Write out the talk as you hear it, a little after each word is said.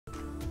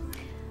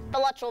The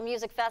Luttrell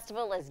Music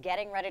Festival is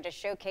getting ready to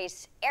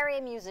showcase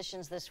area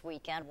musicians this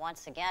weekend.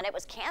 Once again, it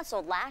was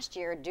canceled last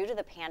year due to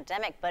the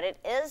pandemic, but it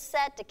is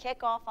set to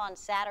kick off on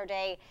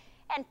Saturday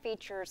and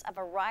features a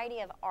variety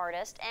of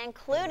artists,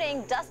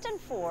 including Dustin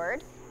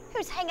Ford,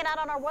 who's hanging out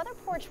on our weather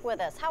porch with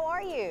us. How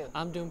are you?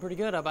 I'm doing pretty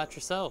good. How about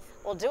yourself?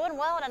 Well, doing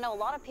well, and I know a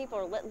lot of people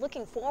are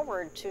looking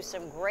forward to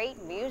some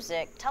great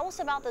music. Tell us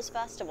about this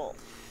festival.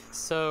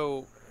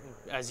 So,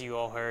 as you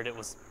all heard, it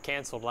was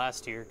canceled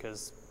last year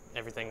because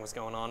everything was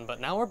going on,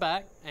 but now we're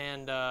back,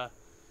 and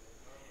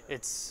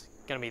it's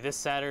going to be this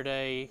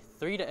Saturday,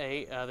 3 to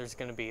 8. There's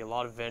going to be a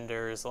lot of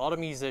vendors, a lot of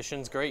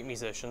musicians, great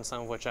musicians,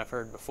 some of which I've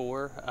heard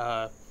before.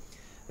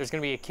 There's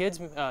going to be a kids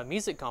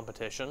music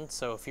competition,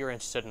 so if you're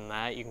interested in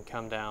that, you can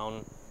come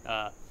down,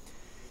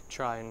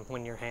 try and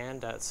win your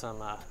hand at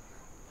some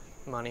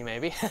money,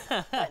 maybe.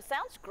 That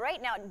sounds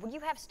great. Now, will you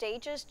have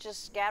stages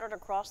just scattered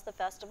across the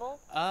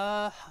festival?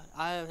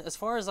 As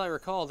far as I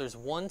recall, there's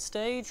one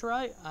stage,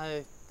 right?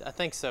 I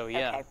think so,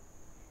 yeah. Okay.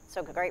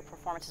 So great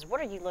performances.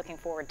 What are you looking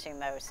forward to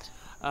most?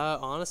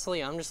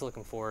 Honestly, I'm just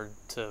looking forward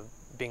to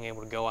being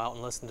able to go out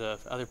and listen to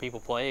other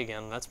people play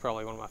again. That's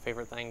probably one of my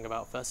favorite things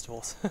about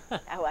festivals.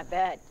 Oh, I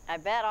bet. I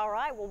bet. All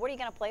right. Well, what are you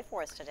going to play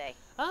for us today?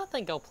 I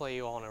think I'll play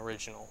you all an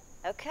original.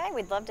 Okay.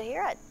 We'd love to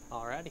hear it.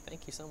 All righty.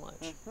 Thank you so much.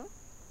 Mm-hmm.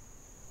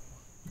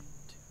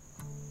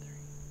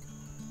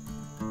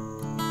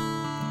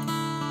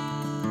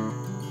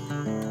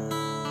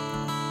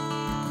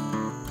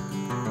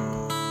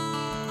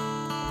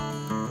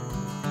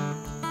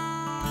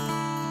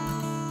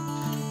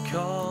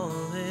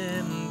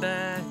 Calling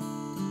back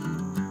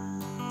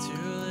to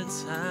the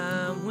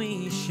time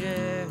we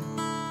shared.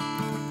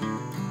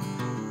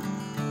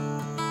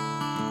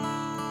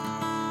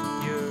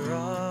 Your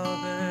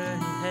auburn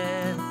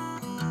hair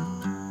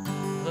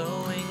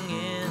blowing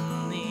in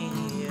the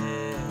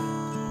air.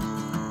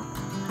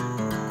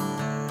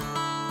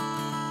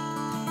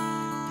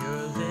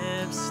 Your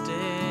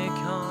lipstick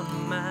on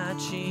my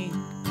cheek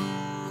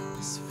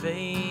has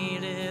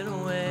faded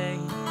away.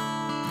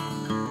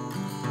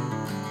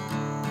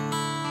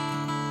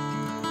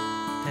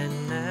 And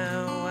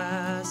now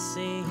I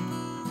see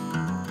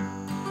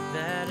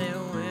that it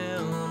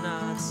will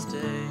not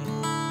stay.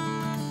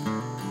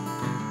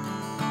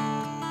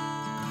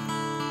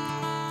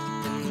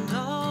 And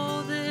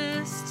all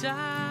this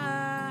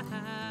time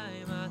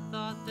I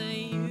thought that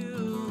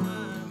you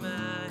were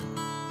mine.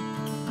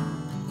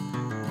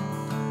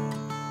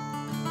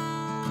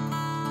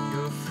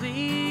 Your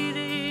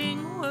fleeting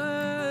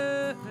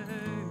words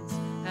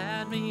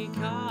had me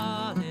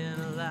caught in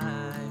a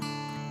lie.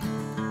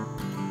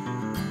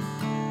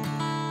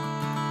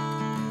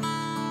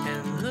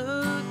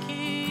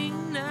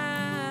 Looking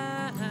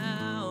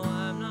now,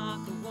 I'm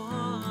not the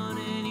one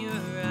in your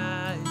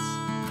eyes.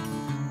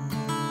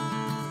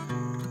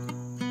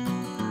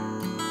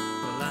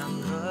 Well, I'm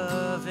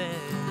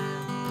loving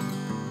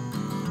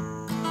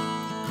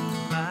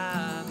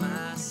by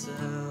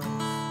myself.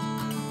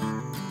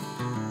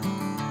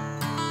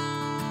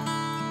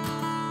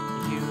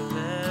 You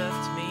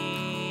left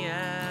me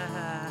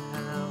out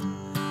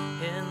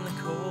in the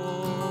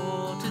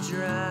cold to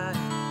dry.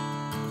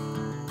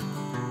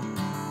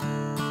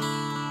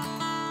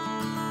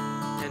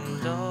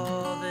 And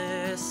all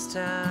this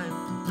time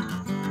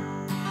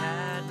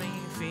had me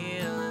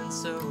feeling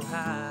so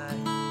high.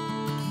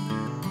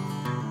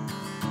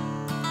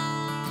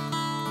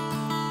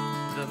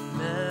 The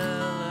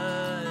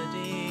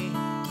melody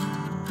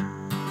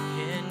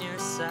in your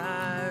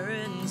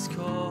siren's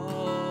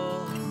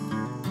call,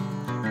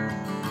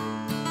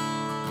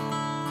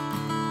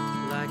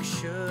 like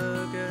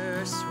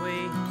sugar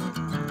sweet,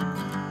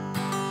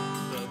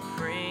 but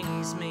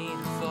brings me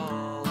to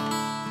fall.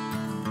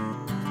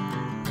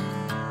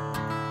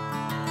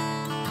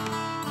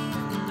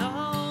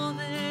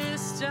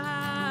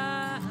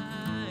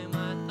 Time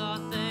I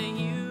thought that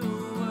you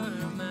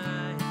were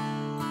mine.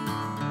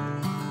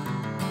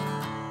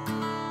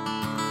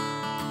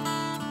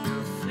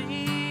 Your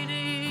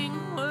fleeting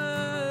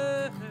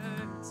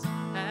words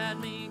had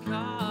me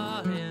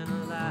caught in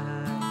a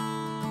lie.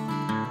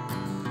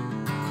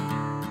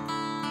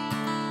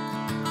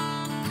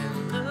 And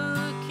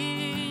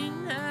looking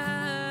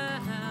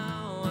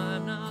now,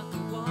 I'm not the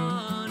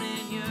one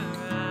in your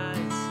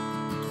eyes.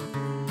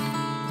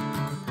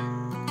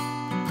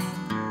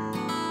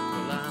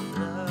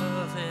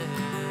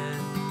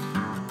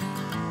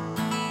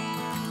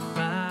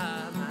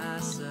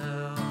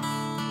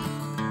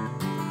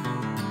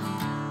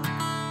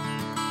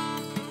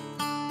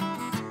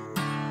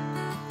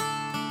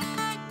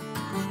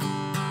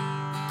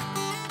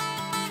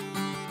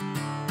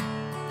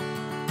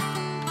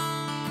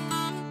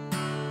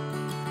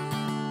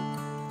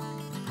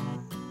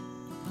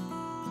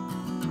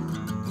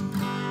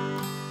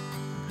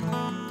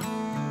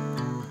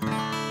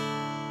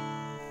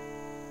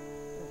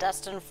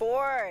 Dustin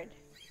Ford,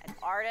 an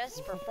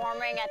artist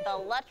performing at the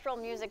Luttrell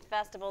Music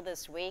Festival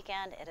this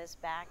weekend. It is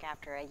back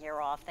after a year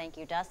off. Thank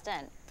you,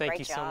 Dustin. Thank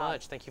you so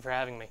much. Thank you for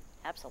having me.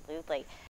 Absolutely.